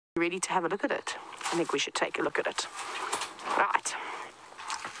ready to have a look at it? I think we should take a look at it. Right.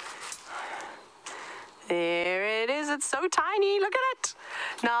 There it is. It's so tiny. Look at it.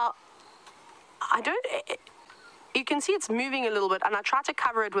 Now, you can see it's moving a little bit, and I try to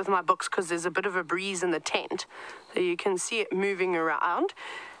cover it with my books because there's a bit of a breeze in the tent. So you can see it moving around.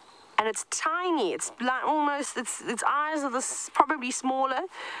 And it's tiny. It's like almost, its eyes are probably smaller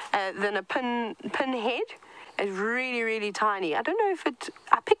than a pin head. It's really, really tiny. I don't know if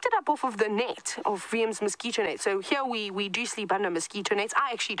I picked it up off of the net, of Wiums mosquito net. So here we do sleep under mosquito nets.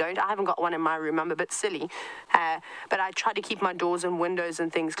 I actually don't. I haven't got one in my room. I'm a bit silly. But I try to keep my doors and windows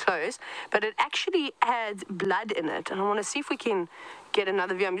and things closed. But it actually had blood in it. And I want to see if we can get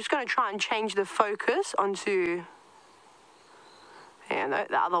another view. I'm just going to try and change the focus onto... And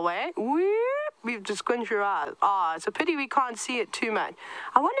the other way. Whoop, we've just squinted your eyes. Oh, it's a pity we can't see it too much.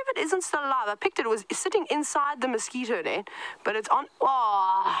 I wonder if it isn't still alive. I picked it. It was sitting inside the mosquito net, but it's on.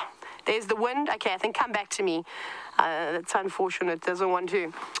 Oh, there's the wind. Okay, I think come back to me. That's unfortunate. Doesn't want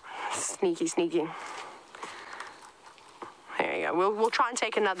to. Sneaky, sneaky. There you go. We'll try and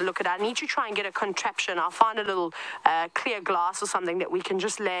take another look at it. I need to try and get a contraption. I'll find a little clear glass or something that we can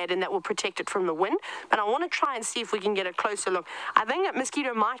just lay it in that will protect it from the wind. But I want to try and see if we can get a closer look. I think that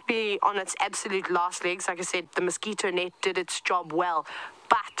mosquito might be on its absolute last legs. Like I said, the mosquito net did its job well,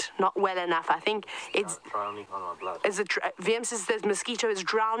 but not well enough. I think it's drowning on our blood. Wiums says the mosquito is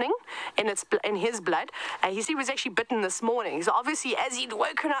drowning in his blood. He said he was actually bitten this morning. So obviously, as he'd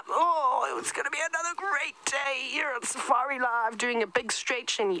woken up, oh, it's going to be another great day here at Safari Live, doing a big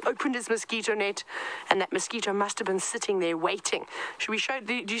stretch, and he opened his mosquito net, and that mosquito must have been sitting there waiting. Should we show?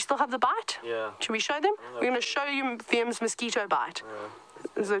 Do you still have the bite? Yeah. Should we show them? We're going to show you Wiums' mosquito bite.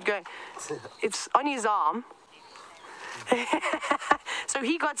 Yeah. Is it going? It's on his arm. So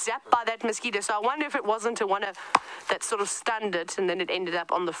he got zapped by that mosquito. So I wonder if it wasn't one that sort of stunned it, and then it ended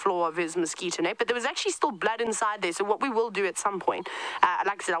up on the floor of his mosquito net. But there was actually still blood inside there. So what we will do at some point,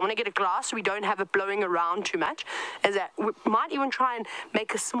 like I said, I want to get a glass so we don't have it blowing around too much, is that we might even try and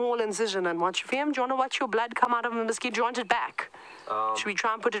make a small incision and watch. Wiums, do you want to watch your blood come out of the mosquito? Do you want it back? Should we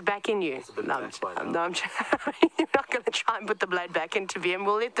try and put it back in you? No, I'm not going to try and put the blood back into Wiums.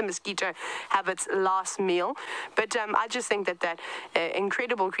 We'll let the mosquito have its last meal. But I just think that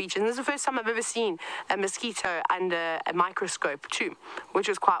incredible creature. And this is the first time I've ever seen a mosquito under a microscope too, which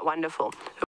was quite wonderful.